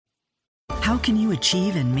How can you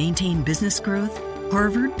achieve and maintain business growth?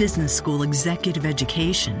 Harvard Business School Executive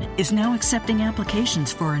Education is now accepting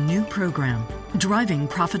applications for a new program, Driving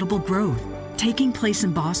Profitable Growth. Taking place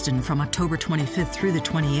in Boston from October 25th through the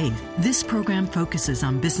 28th, this program focuses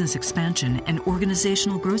on business expansion and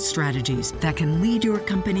organizational growth strategies that can lead your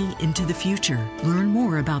company into the future. Learn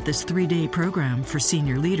more about this 3-day program for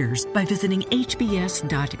senior leaders by visiting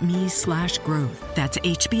hbs.me/growth. That's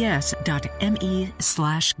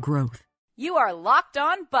hbs.me/growth. You are Locked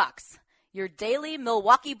On Bucks, your daily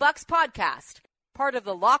Milwaukee Bucks podcast, part of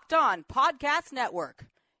the Locked On Podcast Network,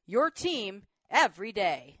 your team every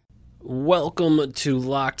day. Welcome to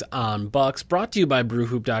Locked On Bucks, brought to you by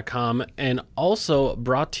BrewHoop.com and also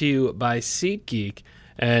brought to you by SeatGeek.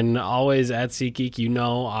 And always at SeatGeek, you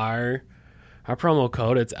know our promo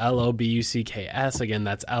code. It's LOBUCKS. Again,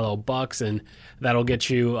 that's LOBucks, and that'll get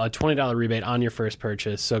you a $20 rebate on your first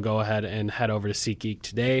purchase. So go ahead and head over to SeatGeek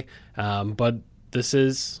today. But this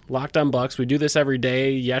is Locked On Bucks. We do this every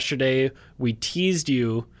day. Yesterday, we teased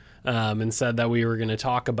you and said that we were going to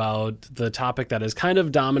talk about the topic that has kind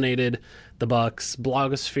of dominated the Bucks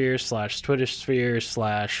blogosphere / Twitter sphere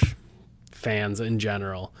 / fans in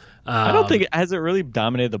general. I don't think has it really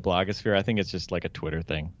dominated the blogosphere. I think it's just like a Twitter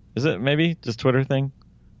thing. Is it maybe just Twitter thing?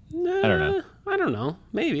 Nah, I don't know. I don't know.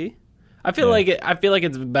 Maybe. I feel like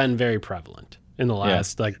it's been very prevalent in the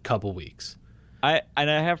last couple weeks. I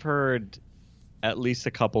have heard at least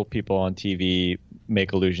a couple people on TV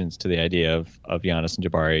make allusions to the idea of Giannis and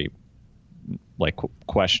Jabari like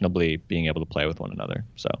questionably being able to play with one another.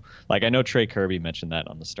 So like I know Trey Kirby mentioned that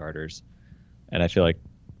on the starters, and I feel like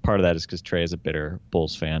part of that is because Trey is a bitter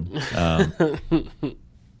Bulls fan.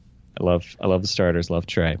 I love the starters, love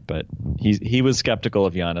Trey, but he was skeptical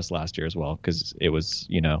of Giannis last year as well because it was,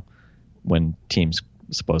 you know, when teams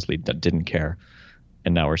supposedly didn't care,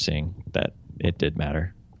 and now we're seeing that it did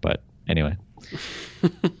matter. But anyway.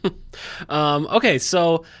 Okay,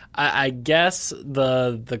 so I guess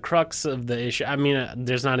the crux of the issue, I mean,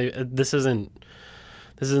 this isn't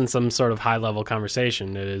some sort of high level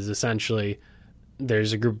conversation. It is essentially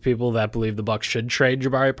there's a group of people that believe the Bucks should trade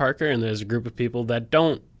Jabari Parker, and there's a group of people that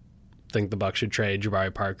don't think the Bucks should trade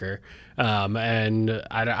Jabari Parker. And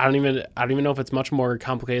I don't even know if it's much more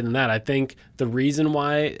complicated than that. I think the reason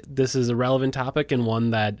why this is a relevant topic and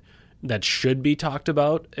one that should be talked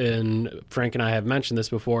about, and Frank and I have mentioned this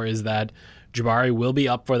before, is that Jabari will be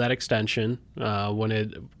up for that extension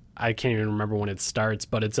I can't even remember when it starts,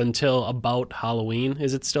 but it's until about Halloween.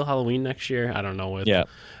 Is it still Halloween next year? I don't know. Yeah.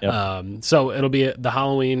 So it'll be the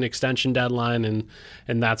Halloween extension deadline,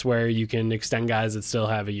 and that's where you can extend guys that still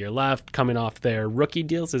have a year left coming off their rookie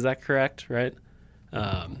deals. Is that correct? Right?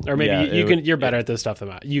 Or maybe you're better at this stuff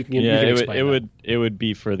than I. You can explain it would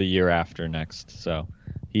be for the year after next. So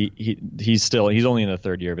he's only in the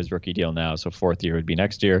third year of his rookie deal now. So fourth year would be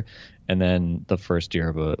next year, and then the first year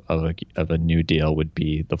of a new deal would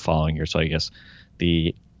be the following year. So I guess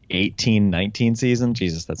the 18-19 season.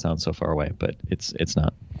 Jesus, that sounds so far away, but it's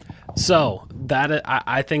not. So that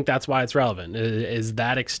I think that's why it's relevant. Is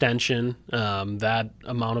that extension, that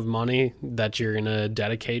amount of money that you're going to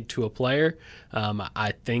dedicate to a player?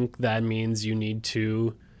 I think that means you need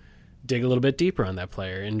to dig a little bit deeper on that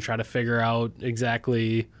player and try to figure out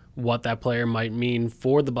exactly what that player might mean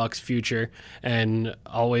for the Bucks' future. And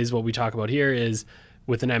always what we talk about here is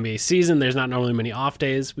with an NBA season, there's not normally many off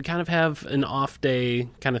days. We kind of have an off day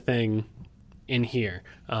kind of thing in here.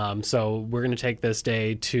 So we're going to take this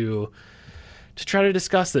day to try to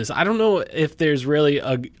discuss this. I don't know if there's really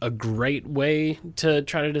a great way to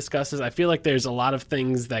try to discuss this. I feel like there's a lot of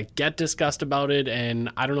things that get discussed about it, and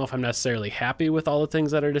I don't know if I'm necessarily happy with all the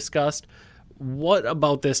things that are discussed. What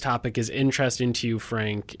about this topic is interesting to you,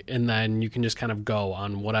 Frank? And then you can just kind of go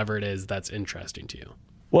on whatever it is that's interesting to you.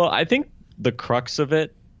 Well, I think the crux of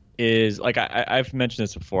it is, like I've mentioned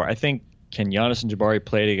this before, I think, can Giannis and Jabari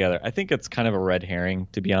play together? I think it's kind of a red herring,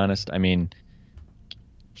 to be honest. I mean,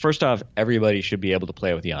 first off, everybody should be able to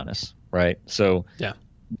play with Giannis, right? So, yeah,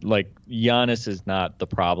 like Giannis is not the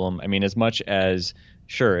problem. I mean, as much as,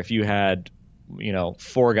 sure, if you had,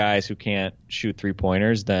 four guys who can't shoot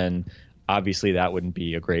 3-pointers, then obviously that wouldn't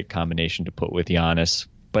be a great combination to put with Giannis.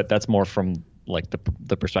 But that's more from like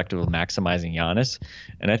the perspective of maximizing Giannis.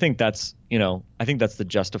 And I think that's the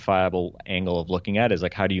justifiable angle of looking at it, is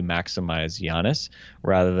like, how do you maximize Giannis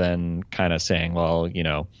rather than kind of saying, well,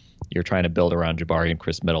 you're trying to build around Jabari and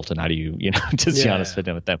Chris Middleton. How do you, does Giannis fit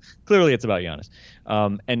in with them? Clearly it's about Giannis.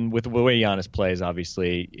 And with the way Giannis plays,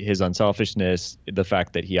 obviously his unselfishness, the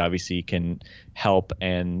fact that he obviously can help,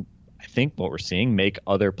 and I think what we're seeing, make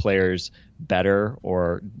other players better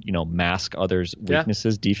or, mask others'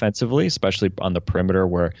 weaknesses defensively, especially on the perimeter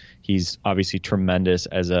where he's obviously tremendous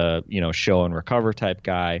as a, show and recover type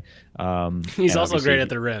guy. He's also great at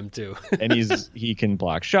the rim too. And he can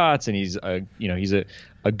block shots, and he's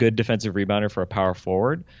a good defensive rebounder for a power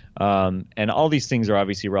forward. And all these things are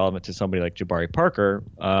obviously relevant to somebody like Jabari Parker,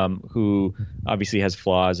 who obviously has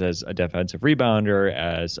flaws as a defensive rebounder,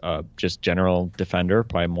 as a just general defender,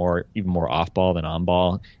 probably even more off ball than on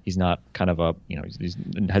ball. He's not kind of he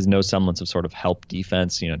has no semblance of sort of help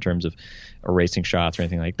defense, in terms of erasing shots or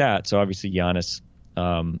anything like that. So obviously Giannis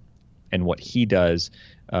and what he does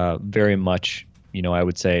very much, I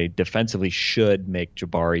would say defensively should make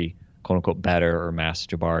Jabari quote unquote better or mask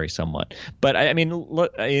Jabari somewhat. But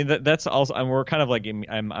that's also, and we're kind of like,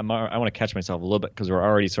 I want to catch myself a little bit because we're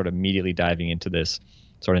already sort of immediately diving into this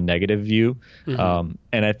sort of negative view. And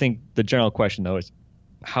I think the general question though is,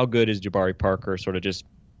 how good is Jabari Parker sort of just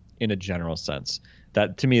in a general sense?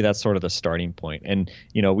 That to me, that's sort of the starting point. And,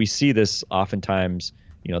 we see this oftentimes,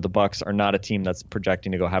 the Bucks are not a team that's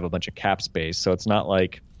projecting to go have a bunch of cap space. So it's not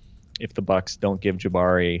like if the Bucks don't give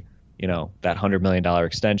Jabari, that $100 million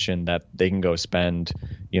extension that they can go spend,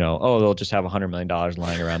 they'll just have $100 million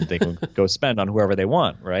lying around that they can go spend on whoever they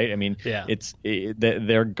want. Right. I mean,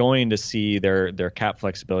 they're going to see their cap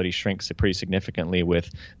flexibility shrink pretty significantly with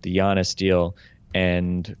the Giannis deal.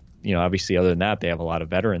 And, obviously other than that, they have a lot of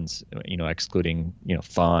veterans, excluding,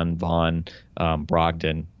 Vaughn,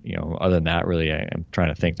 Brogdon, other than that, really, I'm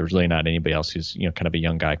trying to think there's really not anybody else who's, kind of a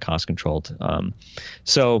young guy, cost controlled.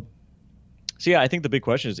 So yeah, I think the big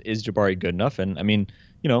question is Jabari good enough? And I mean,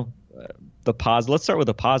 let's start with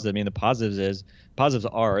the positive. I mean, the positives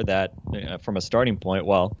are that from a starting point,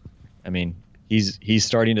 well, I mean, he's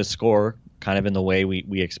starting to score kind of in the way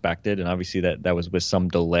we expected. And obviously that was with some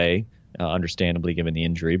delay, understandably given the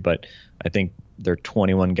injury, but I think there are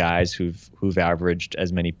 21 guys who've averaged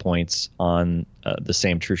as many points on the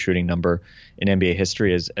same true shooting number in NBA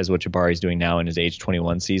history as what Jabari is doing now in his age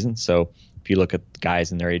 21 season. So if you look at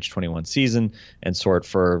guys in their age 21 season and sort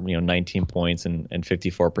for 19 points and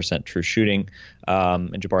 54% true shooting,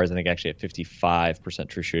 and Jabari's I think actually at 55%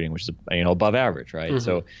 true shooting, which is above average, right?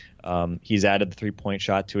 So he's added the 3-point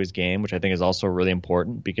shot to his game, which I think is also really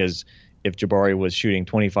important because if Jabari was shooting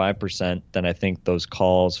 25%, then I think those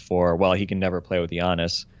calls for, well, he can never play with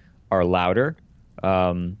Giannis are louder.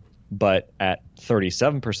 But at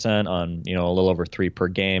 37% on, a little over 3 per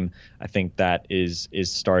game, I think that is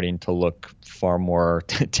starting to look far more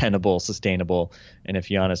tenable, sustainable. And if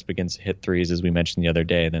Giannis begins to hit threes, as we mentioned the other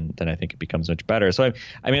day, then I think it becomes much better. So,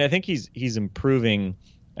 I think he's improving,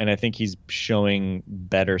 and I think he's showing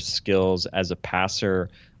better skills as a passer,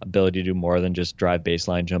 ability to do more than just drive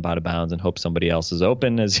baseline, jump out of bounds, and hope somebody else is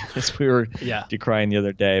open, as we were decrying the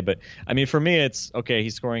other day. But, I mean, for me, it's, okay,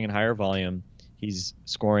 he's scoring in higher volume. He's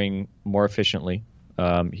scoring more efficiently.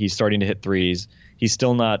 He's starting to hit threes. He's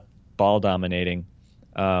still not ball dominating.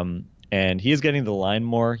 And he is getting to the line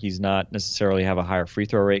more. He's not necessarily have a higher free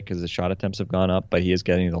throw rate because the shot attempts have gone up, but he is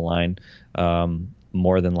getting to the line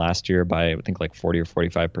more than last year by, I think, like 40 or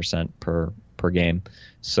 45% per game.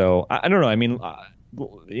 So I don't know. I mean,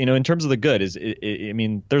 in terms of the good, I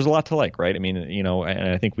mean, there's a lot to like, right? I mean, and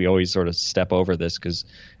I think we always sort of step over this because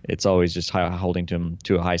it's always just holding him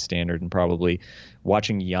to a high standard, and probably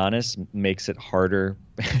watching Giannis makes it harder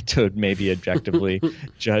to maybe objectively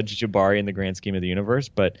judge Jabari in the grand scheme of the universe.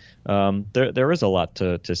 But there is a lot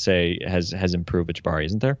to say has improved with Jabari,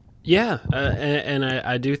 isn't there? Yeah, and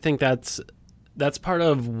I do think that's part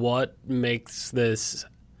of what makes this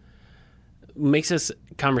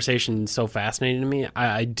conversation so fascinating to me.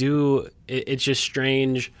 It's just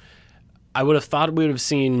strange. I would have thought we would have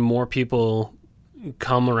seen more people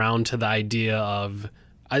come around to the idea of,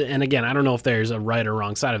 and again, I don't know if there's a right or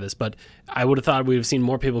wrong side of this, but I would have thought we would have seen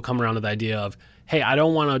more people come around to the idea of, hey, I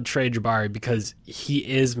don't want to trade Jabari because he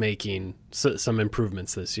is making some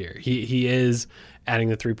improvements this year. He is adding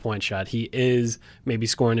the 3-point shot. He is maybe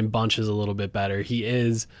scoring in bunches a little bit better. He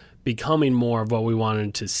is becoming more of what we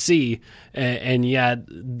wanted to see, and yet,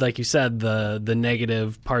 like you said, the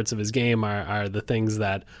negative parts of his game are the things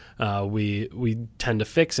that we tend to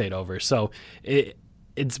fixate over. So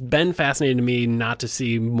it's been fascinating to me not to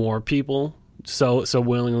see more people so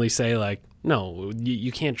willingly say, like, no,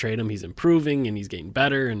 you can't trade him. He's improving and he's getting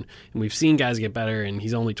better, and we've seen guys get better, and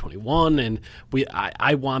he's only 21, and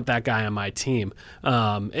I want that guy on my team.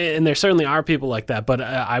 And there certainly are people like that, but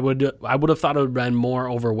I would have thought it would have been more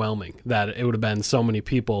overwhelming that it would have been so many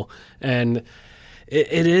people. And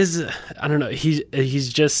it is, I don't know, he's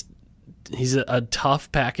a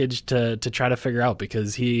tough package to try to figure out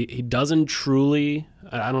because he doesn't truly,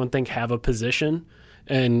 I don't think, have a position.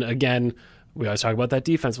 And again, We always talk about that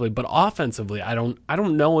defensively, but offensively, I don't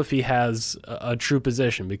know if he has a true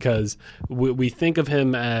position, because we think of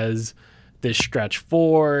him as this stretch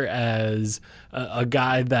four, as a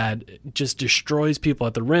guy that just destroys people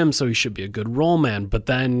at the rim, so he should be a good roll man. But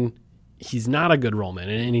then he's not a good roll man,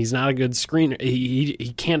 and he's not a good screener.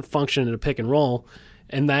 He can't function in a pick and roll,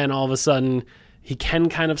 and then all of a sudden he can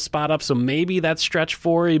kind of spot up. So maybe that's stretch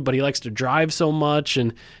four, but he likes to drive so much,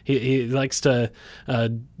 and he likes to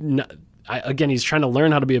again, he's trying to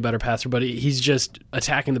learn how to be a better passer, but he's just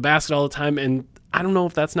attacking the basket all the time. And I don't know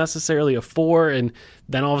if that's necessarily a four. And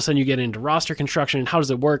then all of a sudden you get into roster construction, and how does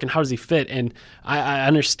it work, and how does he fit? And I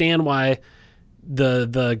understand why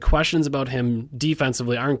the questions about him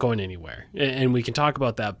defensively aren't going anywhere. And we can talk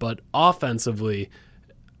about that. But offensively,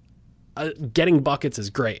 getting buckets is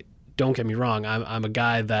great. Don't get me wrong. I'm a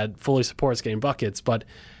guy that fully supports getting buckets, but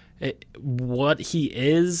what he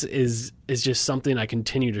is just something I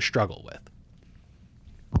continue to struggle with.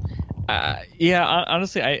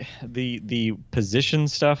 Honestly, the position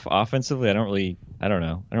stuff offensively, I don't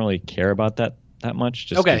really care about that much.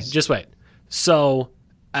 Just wait. So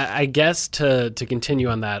I guess to continue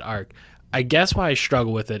on that arc, I guess why I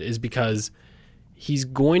struggle with it is because he's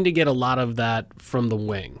going to get a lot of that from the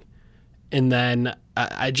wing. And then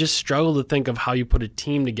I just struggle to think of how you put a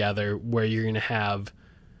team together where you're going to have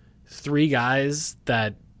three guys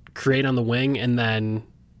that create on the wing, and then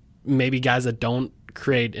maybe guys that don't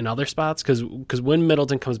create in other spots. Because when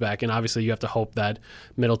Middleton comes back, and obviously you have to hope that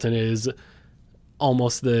Middleton is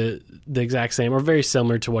almost the exact same or very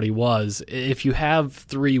similar to what he was. If you have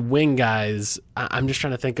three wing guys, I'm just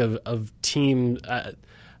trying to think of team.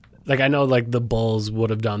 Like, I know like the Bulls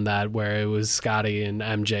would have done that, where it was Scotty and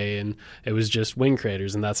MJ and it was just wing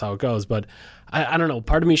creators, and that's how it goes. But I don't know.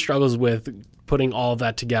 Part of me struggles with putting all of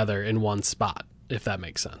that together in one spot, if that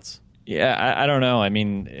makes sense. Yeah, I don't know. I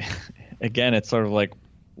mean, again, it's sort of like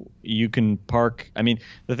you can park. I mean,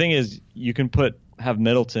 the thing is, you can have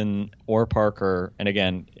Middleton or Parker, and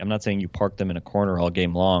again, I'm not saying you park them in a corner all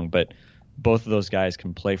game long, but both of those guys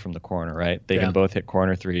can play from the corner, right? They can both hit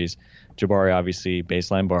corner threes. Jabari, obviously,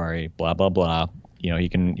 baseline Bari, blah, blah, blah. You know, he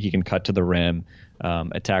can cut to the rim,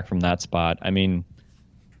 attack from that spot. I mean,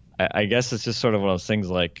 I guess it's just sort of one of those things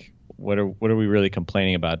like, what are we really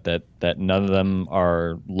complaining about? That none of them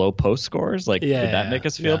are low post scorers? Like, would that make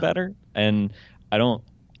us feel better? And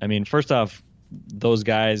I mean, first off, those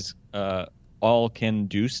guys all can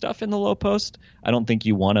do stuff in the low post. I don't think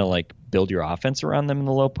you want to like build your offense around them in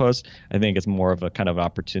the low post. I think it's more of a kind of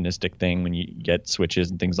opportunistic thing when you get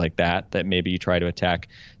switches and things like that maybe you try to attack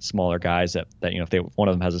smaller guys that you know, if one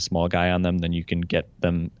of them has a small guy on them, then you can get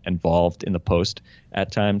them involved in the post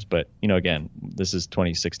at times. But, you know, again, this is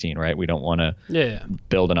 2016, right? We don't want to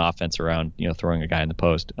build an offense around, you know, throwing a guy in the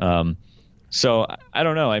post. So I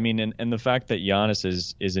don't know. I mean, and the fact that Giannis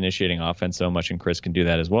is initiating offense so much, and Chris can do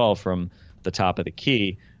that as well from the top of the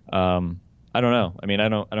key. I don't know. I mean, I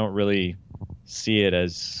don't really see it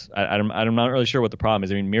as I'm not really sure what the problem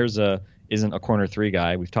is. I mean, Mirza isn't a corner three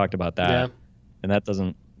guy. We've talked about that, and that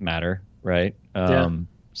doesn't matter, right?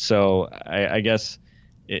 So I guess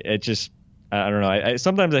it just, I don't know. I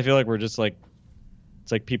sometimes I feel like we're just like,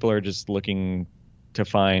 it's like people are just looking to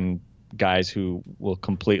find guys who will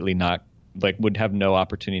completely not, like, would have no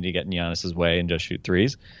opportunity to get in Giannis's way and just shoot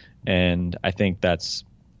threes. And I think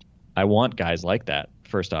I want guys like that.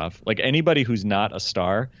 First off, like, anybody who's not a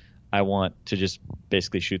star, I want to just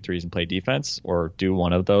basically shoot threes and play defense, or do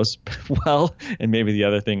one of those well, and maybe the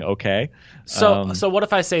other thing okay. So what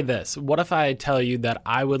if I say this? What if I tell you that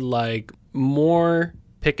I would like more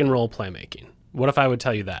pick and roll playmaking? What if I would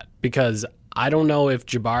tell you that? Because I don't know if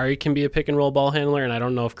Jabari can be a pick and roll ball handler, and I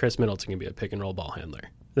don't know if Chris Middleton can be a pick and roll ball handler.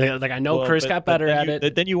 Like, I know Chris got better at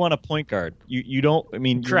it. Then you want a point guard. You don't. I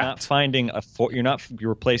mean, you're not finding you're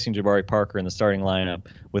replacing Jabari Parker in the starting lineup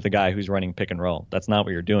with a guy who's running pick and roll. That's not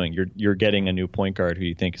what you're doing. You're getting a new point guard who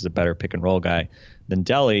you think is a better pick and roll guy than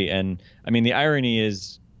Delly. And I mean, the irony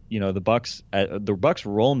is, you know, the Bucks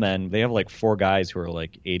roll men, they have like four guys who are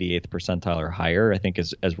like 88th percentile or higher, I think,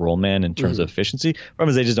 as roll men in terms of efficiency.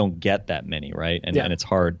 Problem is, they just don't get that many, right? And it's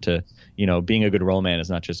hard to, you know, being a good roll man is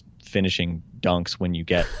not just finishing dunks when you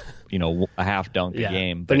get, you know, a half dunk a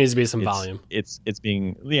game. There needs to be some volume. It's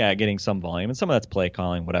being getting some volume, and some of that's play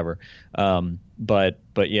calling, whatever. But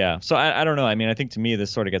yeah, so I don't know. I mean, I think to me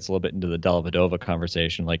this sort of gets a little bit into the Dellavedova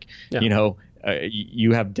conversation. Like, you know,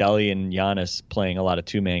 you have Delly and Giannis playing a lot of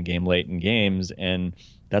two-man game late in games, and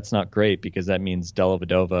that's not great because that means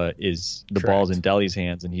Dellavedova is the ball's in Delly's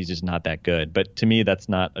hands, and he's just not that good. But to me, that's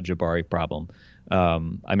not a Jabari problem.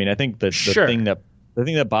 I mean, I think the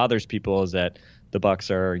thing that bothers people is that the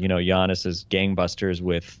Bucks are, Giannis is gangbusters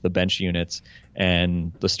with the bench units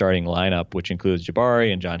and the starting lineup, which includes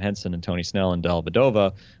Jabari and John Henson and Tony Snell and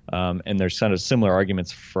Dellavedova. And there's kind of similar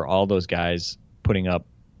arguments for all those guys putting up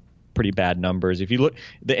pretty bad numbers. If you look,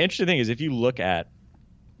 the interesting thing is if you look at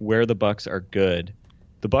where the Bucks are good,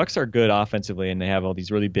 the Bucks are good offensively, and they have all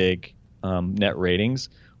these really big net ratings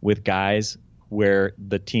with guys where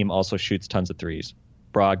the team also shoots tons of threes.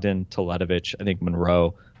 Brogdon, Teletovic, I think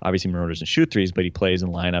Monroe. Obviously, Monroe doesn't shoot threes, but he plays in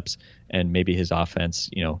lineups, and maybe his offense,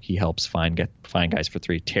 he helps find guys for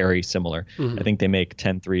three. Terry, similar. Mm-hmm. I think they make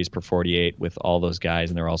 10 threes per 48 with all those guys,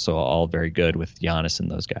 and they're also all very good with Giannis and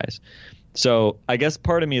those guys. So I guess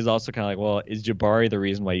part of me is also kind of like, well, is Jabari the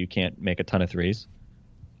reason why you can't make a ton of threes?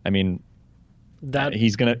 I mean, that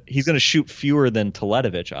he's gonna shoot fewer than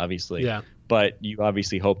Teletovic, obviously. Yeah. But you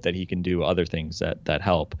obviously hope that he can do other things that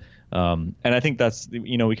help. And I think that's,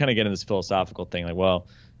 we kind of get in this philosophical thing like, well,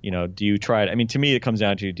 do you try it? I mean, to me, it comes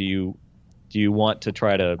down to, do you want to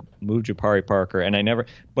try to move Jabari Parker? And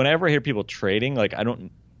whenever I hear people trading, like,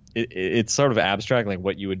 it's sort of abstract, like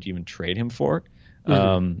what you would even trade him for.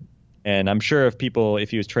 Mm-hmm. And I'm sure if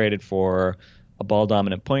he was traded for a ball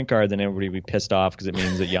dominant point guard, then everybody would be pissed off because it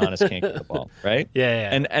means that Giannis can't get the ball, right? Yeah.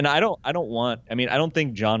 And I don't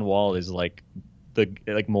think John Wall is like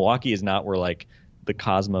Milwaukee is not where like the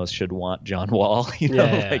Cosmos should want John Wall,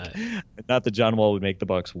 not that John Wall would make the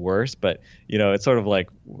Bucks worse, but it's sort of like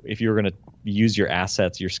if you were going to use your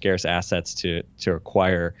scarce assets to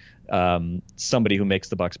acquire somebody who makes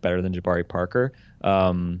the Bucks better than Jabari Parker.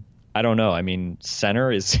 I don't know. I mean,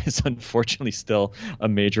 center is unfortunately still a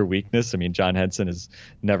major weakness. I mean, John Henson has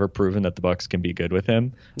never proven that the Bucks can be good with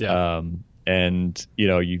him. Yeah. And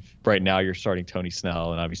right now you're starting Tony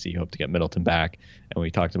Snell, and obviously you hope to get Middleton back. And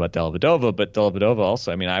we talked about Dellavedova, but Dellavedova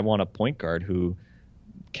also, I mean, I want a point guard who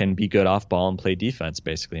can be good off ball and play defense,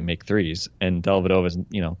 basically, and make threes. And Dellavedova is,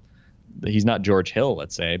 he's not George Hill,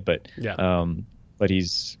 let's say, but but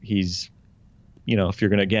he's if you're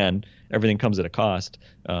going to, again, everything comes at a cost.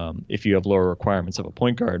 If you have lower requirements of a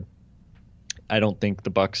point guard, I don't think the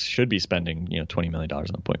Bucks should be spending $20 million on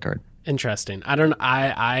a point guard. Interesting. I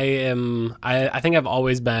think I've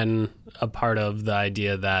always been a part of the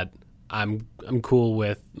idea that I'm cool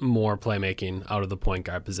with more playmaking out of the point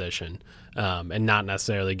guard position, and not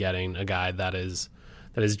necessarily getting a guy that is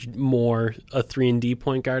more a 3-and-D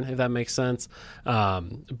point guard, if that makes sense.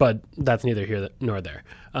 But that's neither here nor there.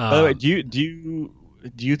 By the way, do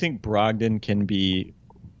you think Brogdon can be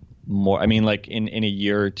more? I mean, like in a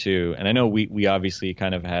year or two, and I know we obviously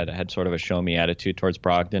kind of had sort of a show me attitude towards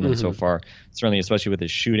Brogdon, and so far, certainly, especially with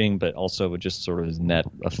his shooting, but also with just sort of his net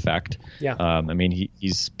effect. Yeah. I mean,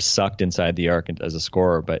 he's sucked inside the arc as a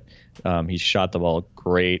scorer, but he's shot the ball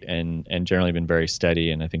great and generally been very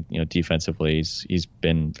steady. And I think defensively he's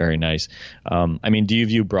been very nice. I mean, do you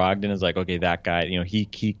view Brogdon as like, okay, that guy?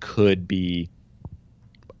 He could be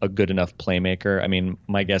a good enough playmaker. I mean,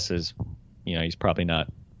 my guess is, he's probably not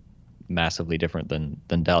massively different than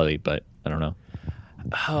Delly, but I don't know.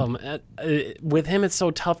 With him, it's so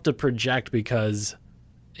tough to project because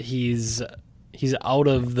he's out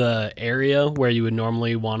of the area where you would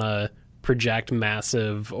normally want to project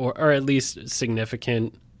massive or at least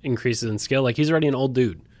significant increases in skill. Like, he's already an old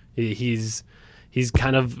dude. He's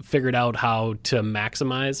kind of figured out how to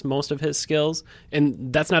maximize most of his skills,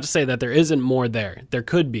 and that's not to say that there isn't more there. There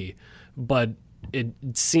could be, but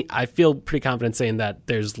I feel pretty confident saying that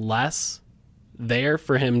there's less there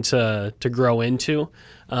for him to grow into.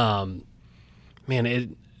 It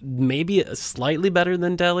may be slightly better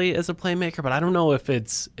than Delly as a playmaker, but I don't know if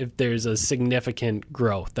there's a significant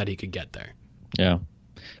growth that he could get there. Yeah.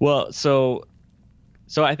 Well, so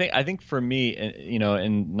I think for me,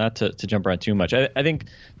 and not to jump around too much, I think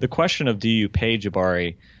the question of do you pay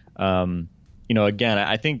Jabari, again,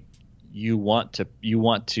 I think you want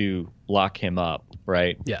to lock him up,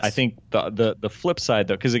 right? Yes. I think the flip side,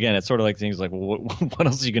 though, because again, it's sort of like things like, well, what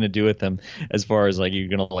else are you going to do with him? As far as like, you're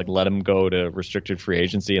going to like let him go to restricted free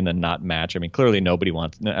agency and then not match? I mean, clearly nobody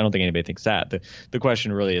wants. I don't think anybody thinks that. The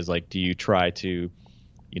question really is like, do you try to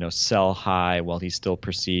sell high while he's still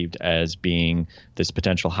perceived as being this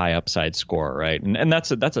potential high upside scorer, right? And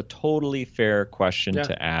that's a totally fair question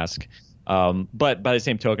to ask. But by the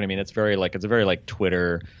same token, I mean, it's a very like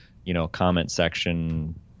Twitter, comment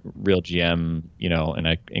section, real GM,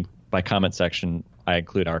 and by comment section, I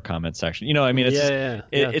include our comment section. I mean,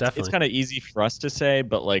 it's kind of easy for us to say,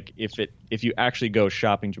 but like if you actually go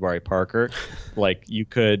shopping Jabari Parker, like you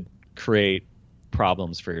could create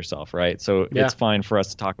problems for yourself, right? So it's fine for us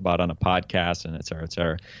to talk about on a podcast and et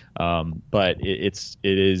cetera. But it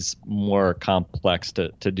is more complex to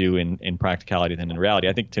do in practicality than in reality.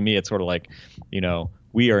 I think to me, it's sort of like,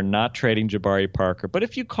 we are not trading Jabari Parker, but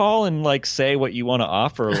if you call and like say what you want to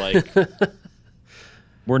offer, like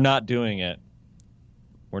we're not doing it.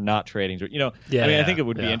 We're not trading. I think it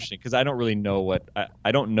would be interesting because I don't really know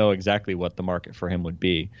I don't know exactly what the market for him would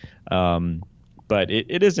be. But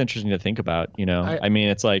it is interesting to think about, I mean,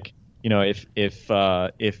 it's like, if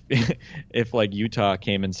like Utah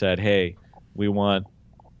came and said, hey, we want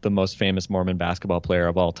the most famous Mormon basketball player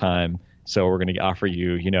of all time, so we're going to offer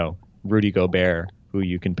you, Rudy Gobert, who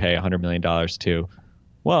you can pay $100 million to.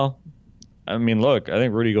 Well, I mean, look, I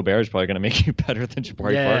think Rudy Gobert is probably going to make you better than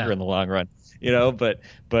Jabari Parker in the long run,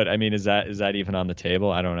 but I mean, is that even on the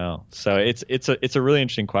table? I don't know. So it's a really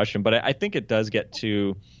interesting question, but I think it does get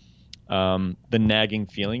to the nagging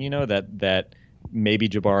feeling, that maybe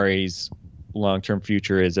Jabari's long-term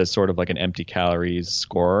future is as sort of like an empty calories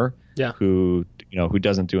scorer who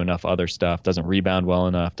doesn't do enough other stuff, doesn't rebound well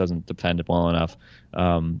enough, doesn't defend well enough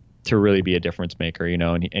to really be a difference maker,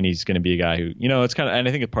 and he's going to be a guy who, it's kind of, and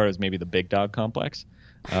I think part of it is maybe the big dog complex,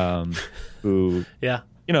 who,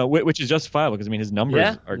 which is justifiable because I mean his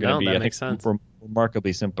numbers are going to be, I think,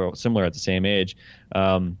 remarkably similar at the same age.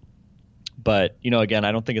 But, again,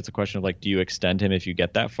 I don't think it's a question of like, do you extend him if you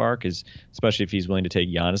get that far? Because especially if he's willing to take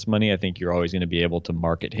Giannis money, I think you're always going to be able to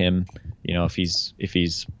market him. If he's a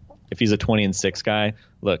 20-6 guy,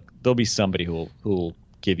 look, there'll be somebody who'll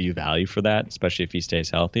give you value for that, especially if he stays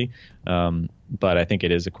healthy. But I think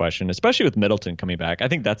it is a question, especially with Middleton coming back. I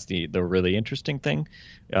think that's the really interesting thing.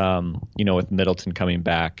 With Middleton coming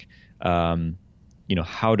back,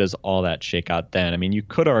 how does all that shake out then? I mean, you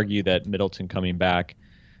could argue that Middleton coming back,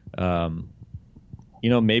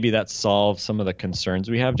 maybe that solves some of the concerns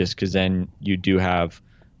we have, just because then you do have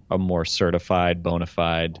a more certified, bona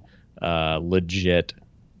fide, legit,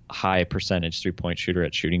 high percentage 3-point shooter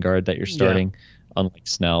at shooting guard that you're starting, unlike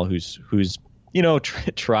Snell, who's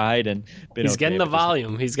tried and been. He's getting the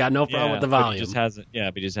volume. He's got no problem with the volume.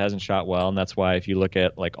 But he just hasn't shot well, and that's why if you look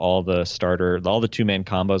at like all the two-man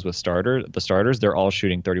combos with the starters, they're all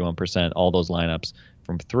shooting 31%, all those lineups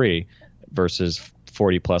from three, versus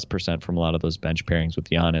 40+% from a lot of those bench pairings with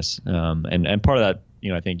Giannis. And part of that,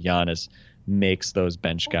 I think Giannis makes those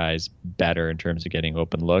bench guys better in terms of getting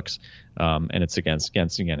open looks. And it's against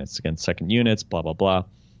second units, blah, blah, blah.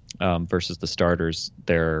 Versus the starters,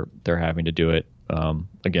 they're having to do it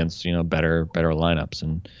against, better lineups.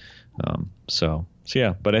 And so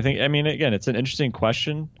yeah, but I think, I mean, again, it's an interesting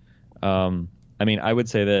question. I mean, I would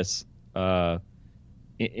say this,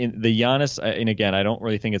 in the Giannis, and again, I don't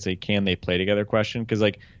really think it's a can they play together question, because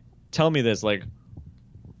like, tell me this, like,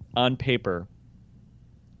 on paper,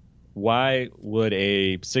 why would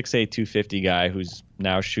a 6'8", 250 guy who's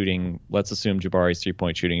now shooting, let's assume Jabari's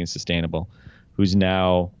 3-point shooting is sustainable, who's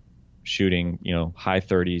now shooting, high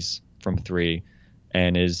 30s from three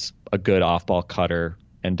and is a good off-ball cutter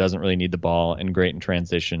and doesn't really need the ball and great in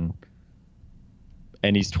transition,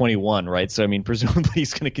 and he's 21, right? So, I mean, presumably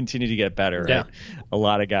he's going to continue to get better, right? Yeah. A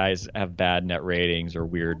lot of guys have bad net ratings or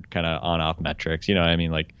weird kind of on-off metrics. I mean,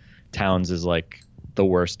 like, Towns is like the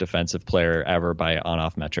worst defensive player ever by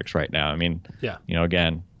on-off metrics right now. I mean,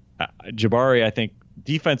 again, Jabari, I think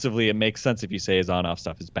defensively it makes sense if you say his on-off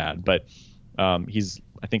stuff is bad, but he's,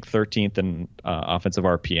 I think, 13th in offensive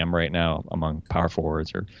RPM right now among power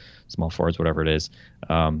forwards or small forwards, whatever it is.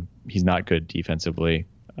 He's not good defensively.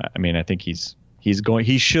 I mean, I think he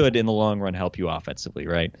should in the long run help you offensively,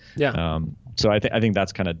 right? Yeah. So I think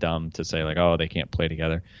that's kind of dumb to say like, oh, they can't play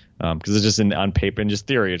together, because it's just on paper and just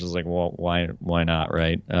theory. It's just like, well, why not,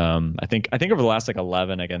 right? I think over the last like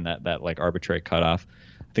 11, again, that like arbitrary cutoff,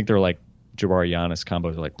 I think they're like Jabari Giannis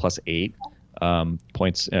combos are like +8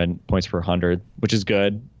 points per 100, which is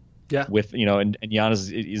good. Yeah. With and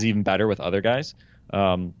Giannis is even better with other guys,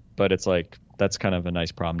 but it's like that's kind of a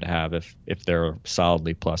nice problem to have if they're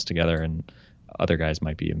solidly plus together, and other guys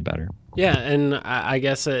might be even better. Yeah, and I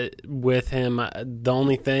guess with him, the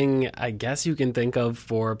only thing I guess you can think of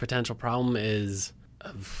for a potential problem is,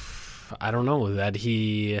 I don't know, that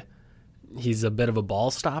he's a bit of a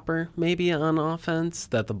ball stopper maybe on offense,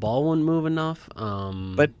 that the ball wouldn't move enough.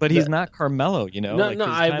 But he's not Carmelo, No,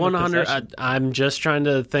 I 100. I'm just trying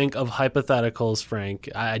to think of hypotheticals, Frank.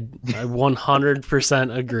 I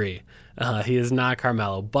 100% agree. He is not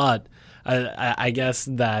Carmelo, but I guess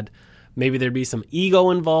that maybe there'd be some ego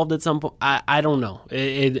involved at some point. I don't know.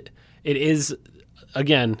 It is,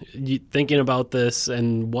 again, thinking about this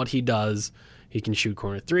and what he does. He can shoot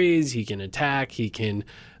corner threes. He can attack. He can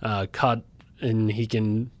cut, and he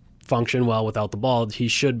can function well without the ball, he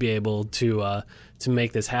should be able to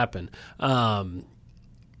make this happen. I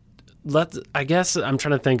guess I'm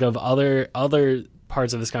trying to think of other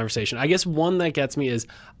parts of this conversation. I guess one that gets me is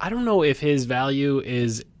I don't know if his value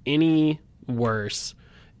is any worse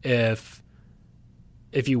if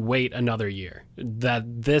you wait another year.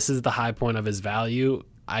 That this is the high point of his value,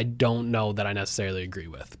 I don't know that I necessarily agree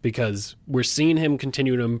with, because we're seeing him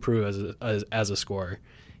continue to improve as a scorer.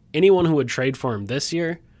 Anyone who would trade for him this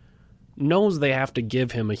year knows they have to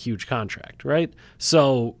give him a huge contract, right?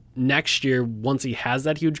 So next year, once he has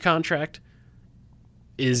that huge contract,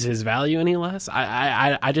 is his value any less?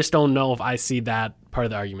 I just don't know if I see that part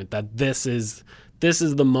of the argument, that this is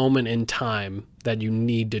the moment in time that you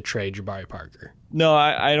need to trade Jabari Parker. No,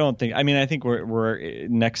 I don't think. I mean, I think we're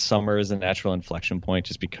next summer is a natural inflection point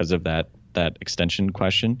just because of that extension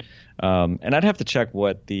question. And I'd have to check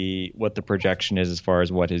what the projection is as far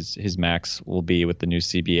as what his max will be with the new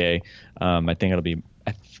CBA. I think it'll be.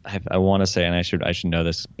 I want to say, and I should know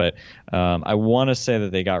this, but I want to say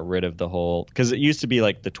that they got rid of the whole, because it used to be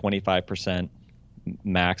like the 25%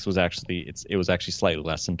 max was actually it was actually slightly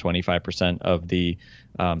less than 25% of the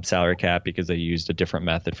salary cap, because they used a different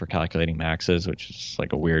method for calculating maxes, which is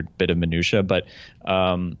like a weird bit of minutia. But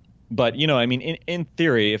you know, I mean, in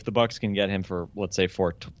theory, if the Bucks can get him for, let's say,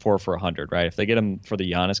 four for 100, right? If they get him for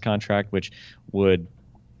the Giannis contract, which would,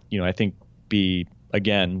 you know, I think be,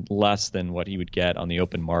 again, less than what he would get on the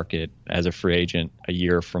open market as a free agent a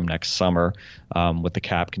year from next summer, with the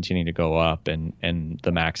cap continuing to go up and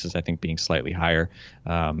the maxes, I think, being slightly higher,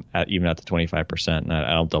 even at the 25%. And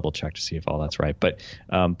I'll double check to see if all that's right. But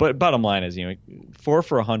bottom line is, you know, 4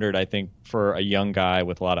 for 100, I think, for a young guy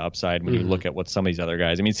with a lot of upside, when you look at what some of these other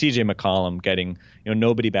guys, I mean, CJ McCollum getting, you know,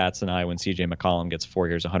 nobody bats an eye when CJ McCollum gets 4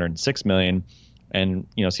 years, $106 million. And,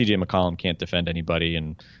 you know, CJ McCollum can't defend anybody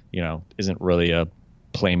and, you know, isn't really a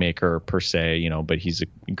playmaker per se, you know, but he's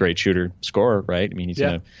a great shooter, scorer, right? I mean, he's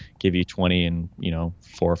going to give you 20 and, you know,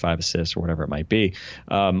 4 or 5 assists or whatever it might be.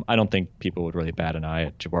 I don't think people would really bat an eye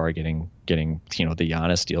at Jabari getting, you know, the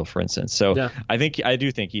Giannis deal, for instance. So I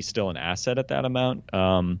do think he's still an asset at that amount.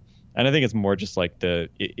 And I think it's more just like do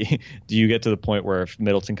you get to the point where if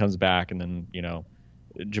Middleton comes back and then, you know,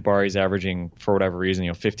 Jabari's averaging, for whatever reason, you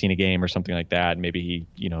know, 15 a game or something like that, maybe he,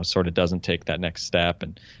 you know, sort of doesn't take that next step,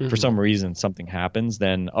 and for some reason something happens,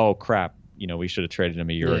 then, oh crap, you know, we should have traded him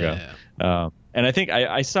a year ago. And I think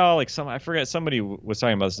I saw like I forget, somebody was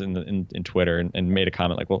talking about this in Twitter and made a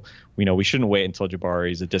comment like, well, you know, we shouldn't wait until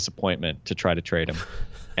Jabari's a disappointment to try to trade him.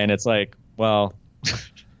 And it's like, well,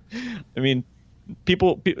 I mean,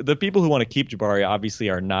 the people who want to keep Jabari obviously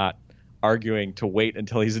are not arguing to wait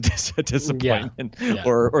until he's a disappointment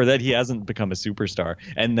or that he hasn't become a superstar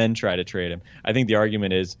and then try to trade him. I think the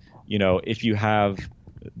argument is, you know, if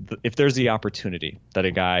there's the opportunity that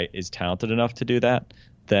a guy is talented enough to do that,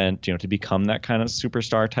 then, you know, to become that kind of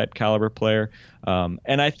superstar type caliber player.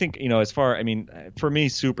 And I think, you know, I mean, for me,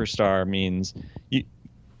 superstar means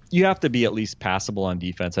you have to be at least passable on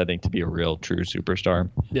defense, I think, to be a real true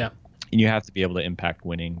superstar. Yeah. And you have to be able to impact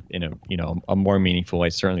winning in a more meaningful way,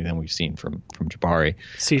 certainly than we've seen from Jabari.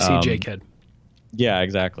 CCJ kid. Yeah,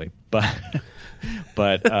 exactly. But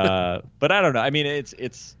I don't know. I mean,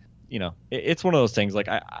 it's you know, it's one of those things. Like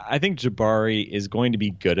I think Jabari is going to be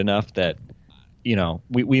good enough that, you know,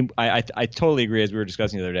 I totally agree, as we were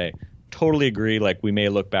discussing the other day. Totally agree. Like, we may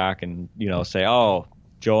look back and, you know, say, oh,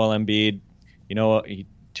 Joel Embiid, you know,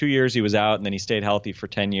 2 years he was out and then he stayed healthy for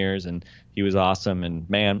 10 years and he was awesome. And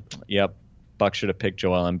man, yep, Bucks should have picked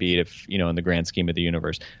Joel Embiid if, you know, in the grand scheme of the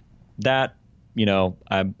universe. That, you know,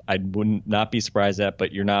 I wouldn't not be surprised at,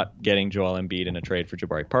 but you're not getting Joel Embiid in a trade for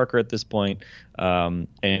Jabari Parker at this point.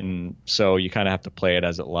 And so you kind of have to play it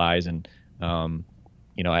as it lies. And,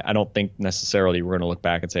 you know, I don't think necessarily we're going to look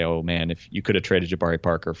back and say, oh man, if you could have traded Jabari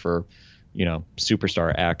Parker for, you know,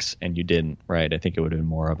 superstar X and you didn't, right? I think it would have been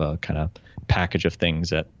more of a kind of package of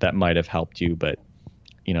things that might have helped you. But,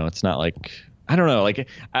 you know, it's not like, I don't know, like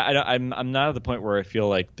I'm not at the point where I feel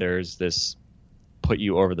like there's this put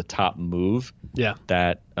you over the top move. Yeah.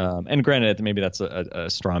 That, and granted, maybe that's a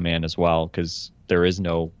straw man as well, because there is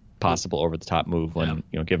no possible over the top move when,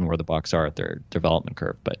 you know, given where the Bucks are at their development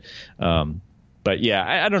curve. But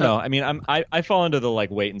yeah, I don't know. I mean, I fall into the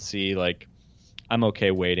like wait and see, like, I'm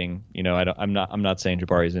okay waiting. You know, I'm not saying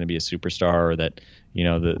Jabari is going to be a superstar or that, you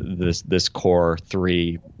know, this core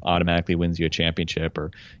three automatically wins you a championship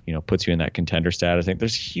or, you know, puts you in that contender status. I think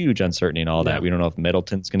there's huge uncertainty in all that. We don't know if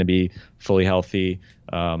Middleton's going to be fully healthy.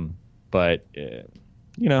 But you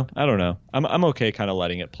know, I don't know. I'm okay kind of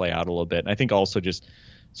letting it play out a little bit. And I think also just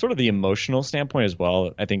sort of the emotional standpoint as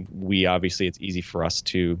well. I think obviously it's easy for us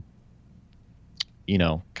to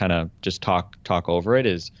kind of just talk over it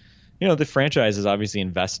is, the franchise is obviously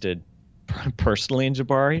invested personally in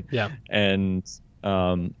Jabari. Yeah. And,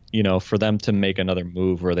 for them to make another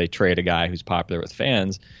move where they trade a guy who's popular with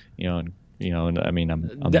fans, I was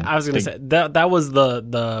going to say that was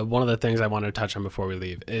the one of the things I wanted to touch on before we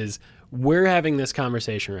leave is we're having this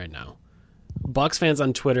conversation right now. Bucks fans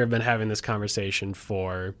on Twitter have been having this conversation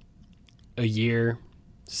for a year,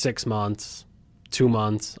 6 months, 2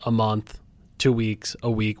 months, a month, 2 weeks,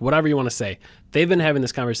 a week, whatever you want to say. They've been having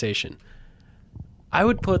this conversation. I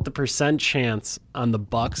would put the percent chance on the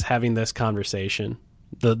Bucks having this conversation,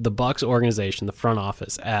 the Bucks organization, the front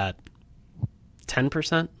office, at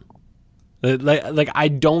 10%. Like I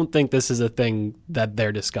don't think this is a thing that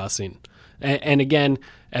they're discussing. And again,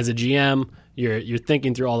 as a GM, you're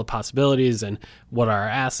thinking through all the possibilities and what are our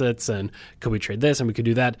assets and could we trade this and we could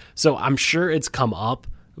do that. So I'm sure it's come up,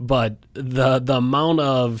 but the amount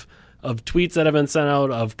of tweets that have been sent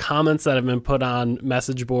out, of comments that have been put on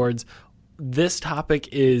message boards, this topic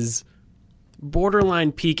is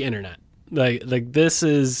borderline peak internet. Like this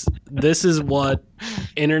is what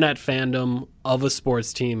internet fandom of a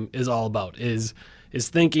sports team is all about. Is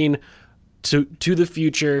thinking to the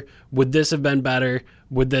future. Would this have been better?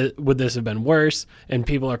 Would this have been worse? And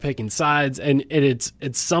people are picking sides, and it's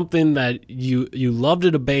something that you love to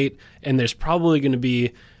debate. And there's probably going to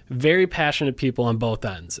be very passionate people on both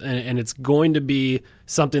ends, and it's going to be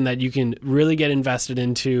something that you can really get invested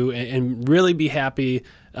into and really be happy.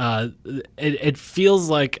 It feels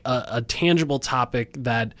like a tangible topic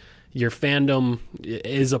that your fandom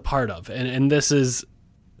is a part of, and this is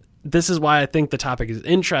why I think the topic is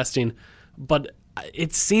interesting. But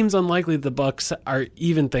it seems unlikely the Bucks are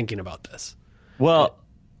even thinking about this. Well,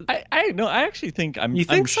 I actually think You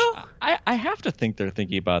think so? I have to think they're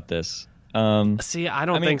thinking about this. See, I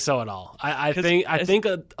don't think so at all. I think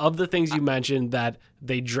of the things you mentioned, that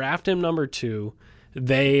they draft him number 2.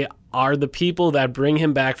 They are the people that bring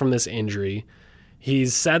him back from this injury.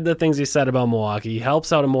 He's said the things he said about Milwaukee. He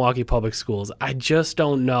helps out in Milwaukee public schools. I just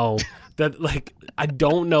don't know that. I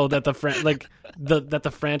don't know that that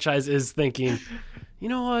the franchise is thinking, you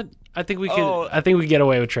know what? I think we could. I think we get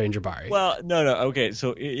away with trading Jabari. Well, no. Okay,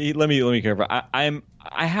 so let me clarify.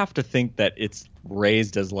 I have to think that it's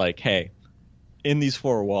raised as like, hey, in these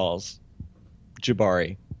 4 walls,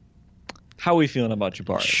 Jabari. How are we feeling about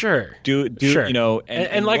Jabari? Sure. Sure.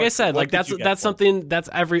 And like I said, like that's something that's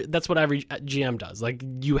what every GM does. Like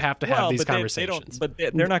you have to have these conversations.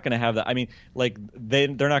 They're not going to have that. I mean, like they're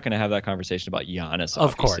not going to have that conversation about Giannis, obviously,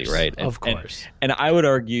 of course, right? Of course. And I would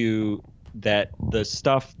argue that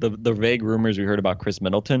the vague rumors we heard about Chris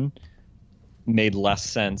Middleton made less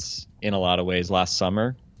sense in a lot of ways last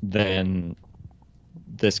summer than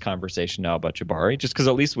this conversation now about Jabari, just because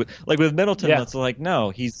at least with Middleton, it's like,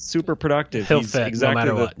 no, he's super productive. He's fit, exactly no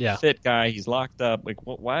matter the what. Yeah. fit guy. He's locked up. Like,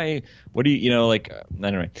 why? What do you like?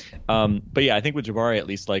 Anyway, but yeah, I think with Jabari,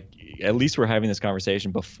 at least we're having this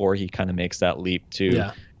conversation before he kind of makes that leap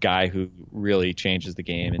to guy who really changes the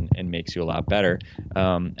game and makes you a lot better.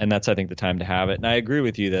 And that's, I think, the time to have it. And I agree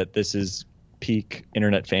with you that this is peak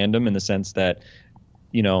internet fandom in the sense that,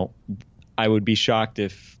 I would be shocked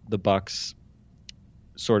if the Bucks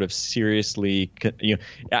sort of seriously,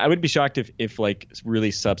 I would be shocked if like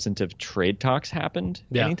really substantive trade talks happened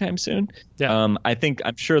anytime soon. Yeah. I'm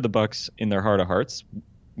sure the Bucks in their heart of hearts,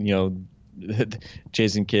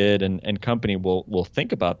 Jason Kidd and company will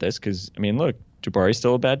think about this because, I mean, look, Jabari's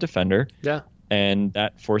still a bad defender. Yeah. And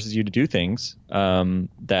that forces you to do things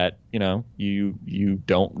that, you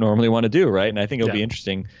don't normally want to do, right? And I think it'll be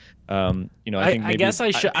interesting. I guess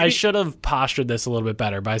I should have postured this a little bit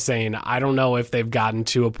better by saying I don't know if they've gotten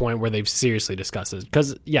to a point where they've seriously discussed it,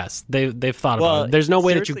 because yes, they've thought about it. There's no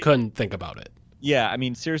way that you couldn't think about it. Yeah, I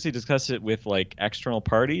mean, seriously discuss it with like external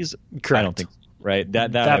parties. Correct. I don't think, right?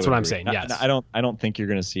 That's what I'm saying. Yes, I don't think you're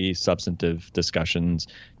going to see substantive discussions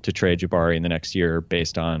to trade Jabari in the next year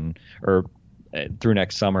based on or through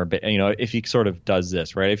next summer. But if he sort of does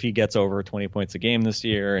this, right? If he gets over 20 points a game this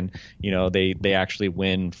year, and they actually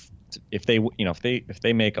win. If they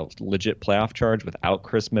make a legit playoff charge without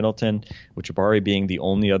Chris Middleton, with Jabari being the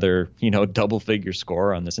only other double figure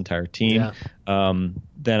scorer on this entire team,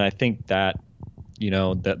 then I think that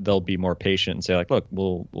that they'll be more patient and say like, look,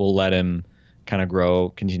 we'll let him kind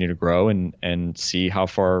of continue to grow and see how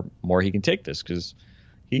far more he can take this, because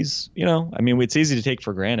he's I mean, it's easy to take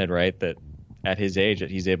for granted, right, that at his age that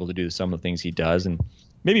he's able to do some of the things he does. And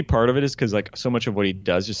maybe part of it is because like so much of what he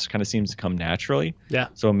does just kind of seems to come naturally. Yeah.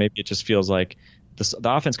 So maybe it just feels like the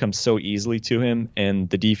offense comes so easily to him and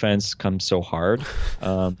the defense comes so hard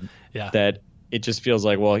that it just feels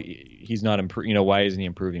like, well, he's not why isn't he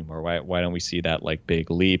improving more? Why don't we see that like big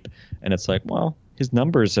leap? And it's like, well, his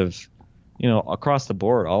numbers have, across the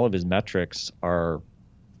board, all of his metrics are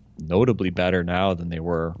notably better now than they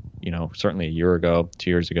were, certainly a year ago, 2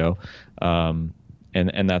 years ago.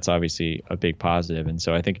 And that's obviously a big positive. And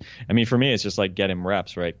so I think, for me, it's just like get him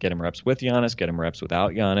reps, right? Get him reps with Giannis, get him reps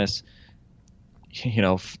without Giannis.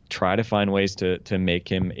 Try to find ways to make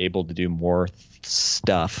him able to do more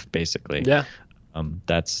stuff, basically. Yeah.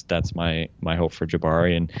 That's my hope for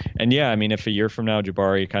Jabari. And yeah, if a year from now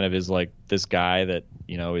Jabari kind of is like this guy that,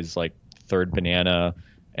 is like third banana,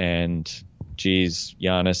 and geez,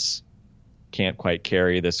 Giannis can't quite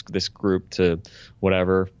carry this group to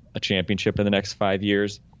whatever, a championship in the next 5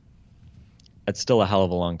 years. That's still a hell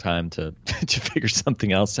of a long time to figure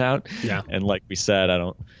something else out. Yeah. And like we said, I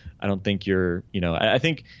don't think you're, I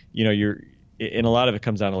think, you're, and a lot of it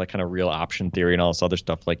comes down to like kind of real option theory and all this other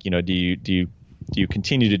stuff. Like, do you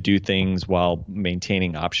continue to do things while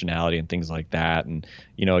maintaining optionality and things like that? And,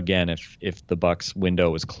 again, if the Bucks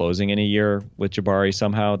window was closing in a year with Jabari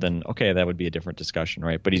somehow, then okay, that would be a different discussion,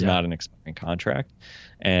 right? But he's not an expiring contract.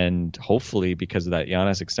 And hopefully because of that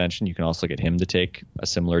Giannis extension, you can also get him to take a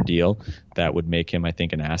similar deal that would make him, I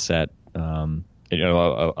think, an asset,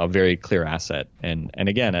 a very clear asset. And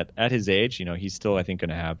again, at his age, he's still, I think, going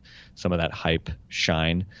to have some of that hype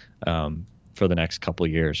shine for the next couple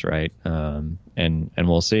of years, right? And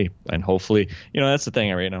we'll see. And hopefully, that's the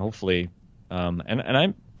thing, right? And hopefully, and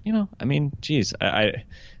I'm, geez, I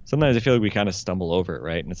sometimes I feel like we kind of stumble over it,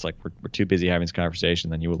 right? And it's like we're too busy having this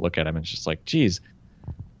conversation. Then you would look at him and it's just like, geez,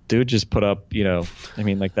 dude just put up,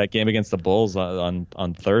 like that game against the Bulls on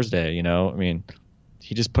Thursday,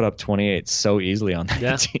 he just put up 28 so easily on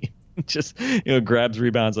that team. Just, grabs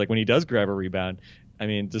rebounds. Like when he does grab a rebound,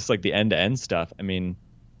 just like the end-to-end stuff.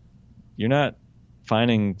 You're not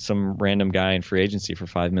finding some random guy in free agency for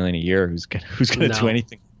 $5 million a year who's gonna do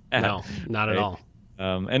anything. No, not at all.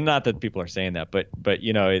 And not that people are saying that, but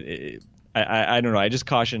I don't know. I just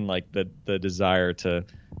caution like the desire to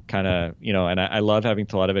kind of, and I love having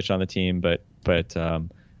Teletovic on the team, but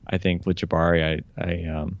I think with Jabari,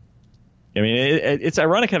 it's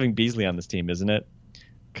ironic having Beasley on this team, isn't it?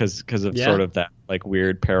 Because of sort of that like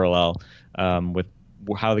weird parallel with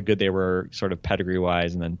how good they were sort of pedigree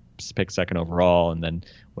wise, and then picked second overall, and then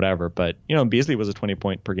whatever. But Beasley was a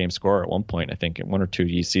 20-point per game scorer at one point, I think, in 1 or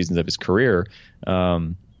 2 seasons of his career.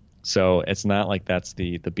 So it's not like that's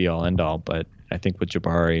the be all end all. But I think with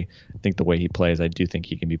Jabari, I think the way he plays, I do think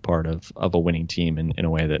he can be part of a winning team in a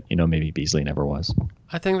way that maybe Beasley never was.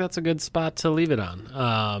 I think that's a good spot to leave it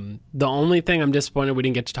on. The only thing I'm disappointed we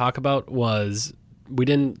didn't get to talk about was we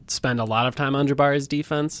didn't spend a lot of time on Jabari's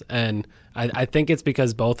defense, and I think it's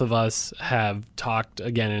because both of us have talked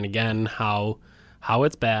again and again how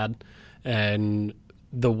it's bad and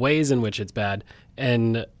the ways in which it's bad.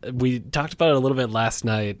 And we talked about it a little bit last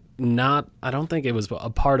night. I don't think it was a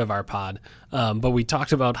part of our pod, but we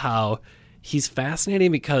talked about how he's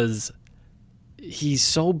fascinating because he's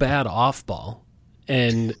so bad off ball.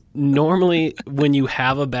 And normally when you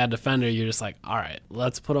have a bad defender, you're just like, all right,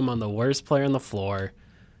 let's put him on the worst player on the floor.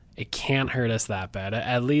 It can't hurt us that bad.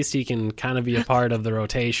 At least he can kind of be a part of the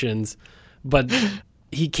rotations. But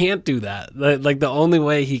he can't do that. Like the only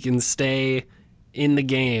way he can stay in the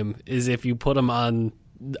game is if you put him on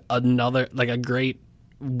another, like a great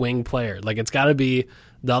wing player. Like it's got to be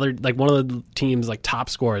the other, like one of the team's like top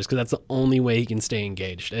scorers, because that's the only way he can stay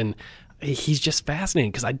engaged. And he's just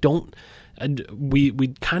fascinating because we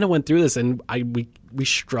kind of went through this, and we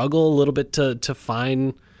struggle a little bit to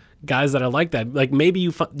find guys that are like that. Like maybe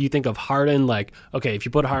you think of Harden, like, okay, if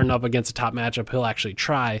you put Harden up against a top matchup, he'll actually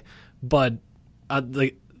try, but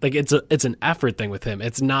like it's an effort thing with him.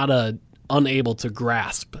 It's not a unable to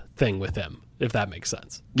grasp thing with him, if that makes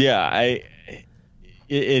sense. Yeah,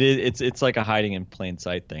 it's like a hiding in plain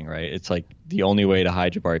sight thing, right? It's like the only way to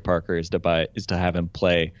hide Jabari Parker is to have him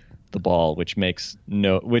play the ball, which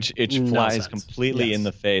flies completely in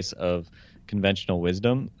the face of conventional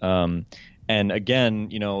wisdom. And again,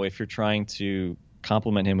 if you're trying to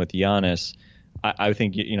complement him with Giannis, I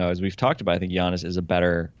think, as we've talked about, I think Giannis is a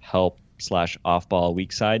better help / off ball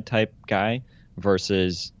weak side type guy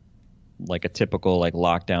versus like a typical like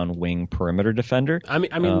lockdown wing perimeter defender. I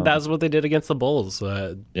mean that's what they did against the Bulls.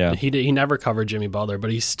 He never covered Jimmy Butler,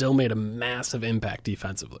 but he still made a massive impact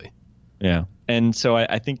defensively. Yeah, and so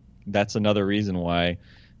I think that's another reason why.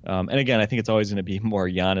 And again, I think it's always going to be more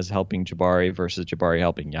Giannis helping Jabari versus Jabari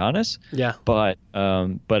helping Giannis. Yeah. But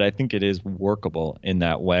I think it is workable in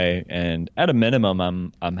that way. And at a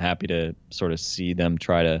minimum, I'm happy to sort of see them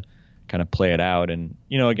try to kind of play it out. And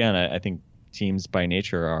again, I think teams by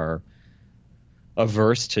nature are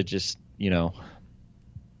averse to just,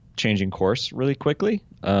 changing course really quickly,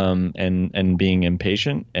 and being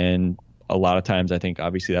impatient. And a lot of times I think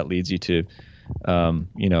obviously that leads you to,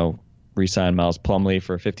 re-sign Miles Plumlee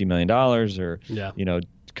for $50 million or,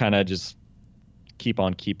 kind of just keep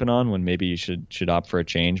on keeping on when maybe you should opt for a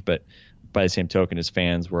change. But by the same token, as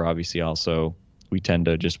fans, we're obviously also, we tend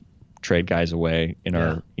to just trade guys away in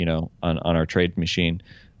our, on our trade machine,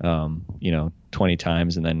 20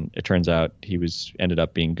 times. And then it turns out he ended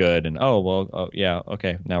up being good. And,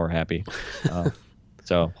 okay, now we're happy.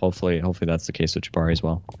 So hopefully that's the case with Jabari as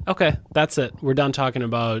well. Okay, that's it. We're done talking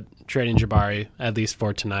about trading Jabari, at least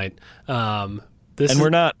for tonight. I think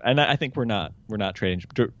we're not trading.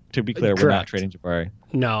 To be clear, Correct. We're not trading Jabari.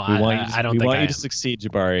 No, I don't think we want I you to am. succeed,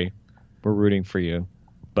 Jabari. We're rooting for you,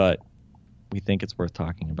 but we think it's worth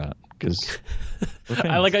talking about because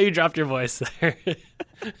I like how you dropped your voice there.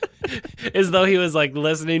 As though he was like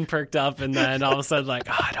listening, perked up, and then all of a sudden like,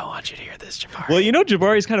 I don't want you to hear this, Jabari. Well,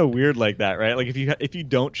 Jabari's kind of weird like that, right? Like if you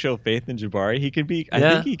don't show faith in Jabari, he can be. I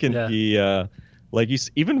think he can be like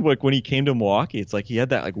even like when he came to Milwaukee, it's like he had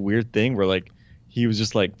that like weird thing where like he was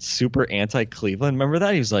just like super anti-Cleveland. Remember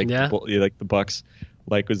that? He was like, like the Bucks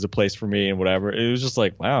like was the place for me and whatever. It was just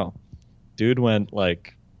like, wow, dude went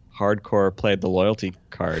like hardcore, played the loyalty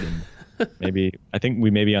card, and I think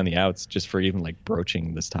we may be on the outs just for even like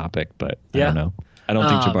broaching this topic, but I don't know. I don't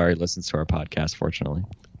think Jabari listens to our podcast, fortunately.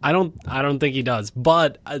 I don't think he does.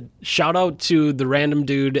 But shout out to the random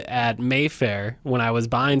dude at Mayfair when I was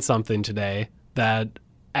buying something today that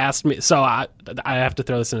asked me. So I have to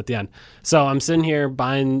throw this in at the end. So I'm sitting here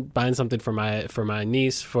buying something for my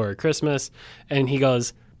niece for Christmas, and he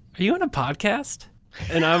goes, "Are you on a podcast?"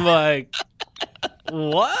 And I'm like,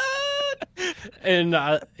 "What?" And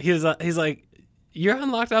he's like, "You're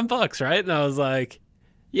on Locked On Bucks, right?" And I was like,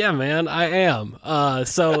 "Yeah, man, I am."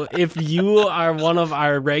 So if you are one of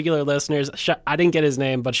our regular listeners, I didn't get his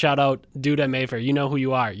name, but shout out, dude at Mayfair. You know who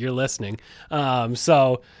you are. You're listening.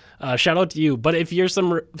 So shout out to you. But if you're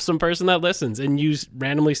some person that listens and you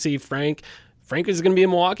randomly see Frank is going to be in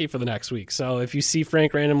Milwaukee for the next week. So if you see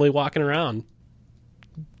Frank randomly walking around,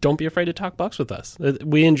 don't be afraid to talk Bucks with us.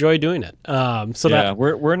 We enjoy doing it.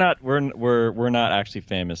 We're not actually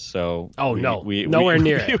famous. So nowhere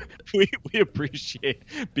near it. We appreciate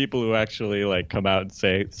people who actually like come out and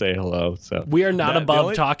say hello. So we are not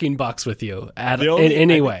above talking Bucks with you in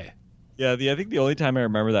any way. Yeah, I think the only time I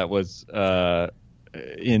remember that was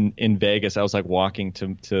in Vegas. I was like walking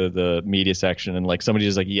to the media section and like somebody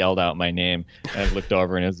just like yelled out my name, and I looked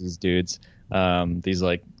over and it was these dudes, these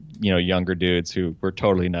like younger dudes who were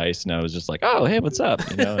totally nice, and I was just like, oh hey, what's up,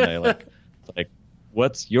 and I like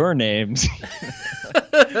what's your names?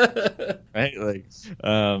 Right, like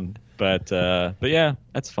but yeah,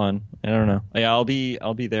 that's fun. I don't know. Yeah, I'll be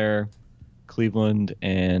there, Cleveland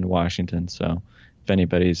and Washington. So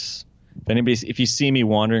if you see me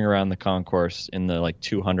wandering around the concourse in the like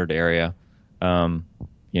 200 area,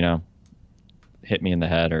 hit me in the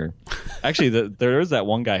head. Or actually there was that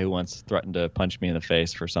one guy who once threatened to punch me in the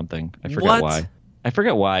face for something. I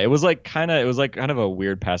forget why. It was like kind of a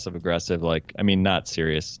weird passive aggressive, like, I mean, not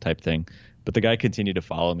serious type thing, but the guy continued to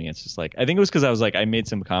follow me. It's just like, I think it was because I was like, I made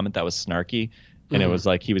some comment that was snarky, and it was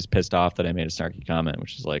like he was pissed off that I made a snarky comment,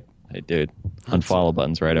 which is like, hey dude, unfollow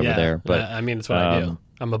button's right over there. But I mean, it's what I do.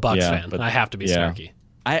 I'm a Bucks fan, but I have to be snarky.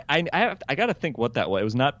 I got to think what that was. It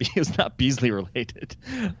was not Beasley related.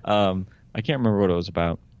 I can't remember what it was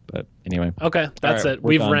about, but anyway. Okay, that's it.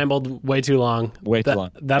 We've rambled way too long.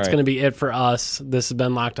 That's going to be it for us. This has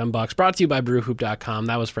been Locked On Bucks, brought to you by BrewHoop.com.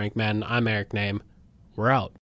 That was Frank Madden. I'm Eric Name. We're out.